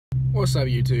What's up,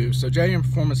 YouTube? So JDM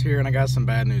Performance here, and I got some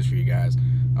bad news for you guys.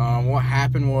 What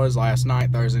happened was last night,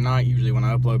 Thursday night, usually when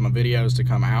I upload my videos to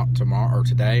come out tomorrow or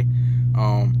today,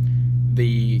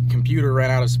 the computer ran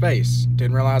out of space.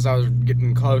 Didn't realize I was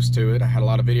getting close to it. I had a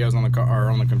lot of videos on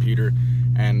the computer,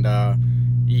 and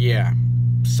yeah.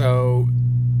 So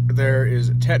there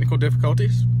is technical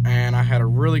difficulties, and I had a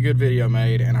really good video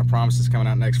made, and I promise it's coming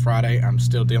out next Friday. I'm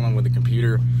still dealing with the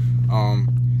computer.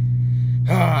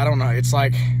 I don't know. It's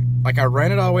like I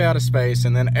ran it all the way out of space,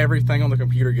 and then everything on the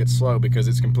computer gets slow because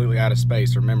it's completely out of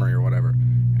space or memory or whatever.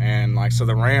 And so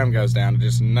the RAM goes down to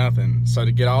just nothing. So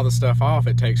to get all the stuff off,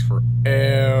 it takes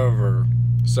forever.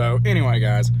 So anyway,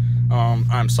 guys,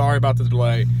 I'm sorry about the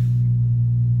delay.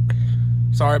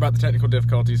 Sorry about the technical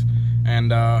difficulties,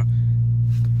 and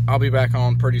I'll be back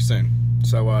on pretty soon.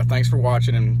 So thanks for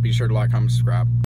watching, and be sure to like, comment, subscribe.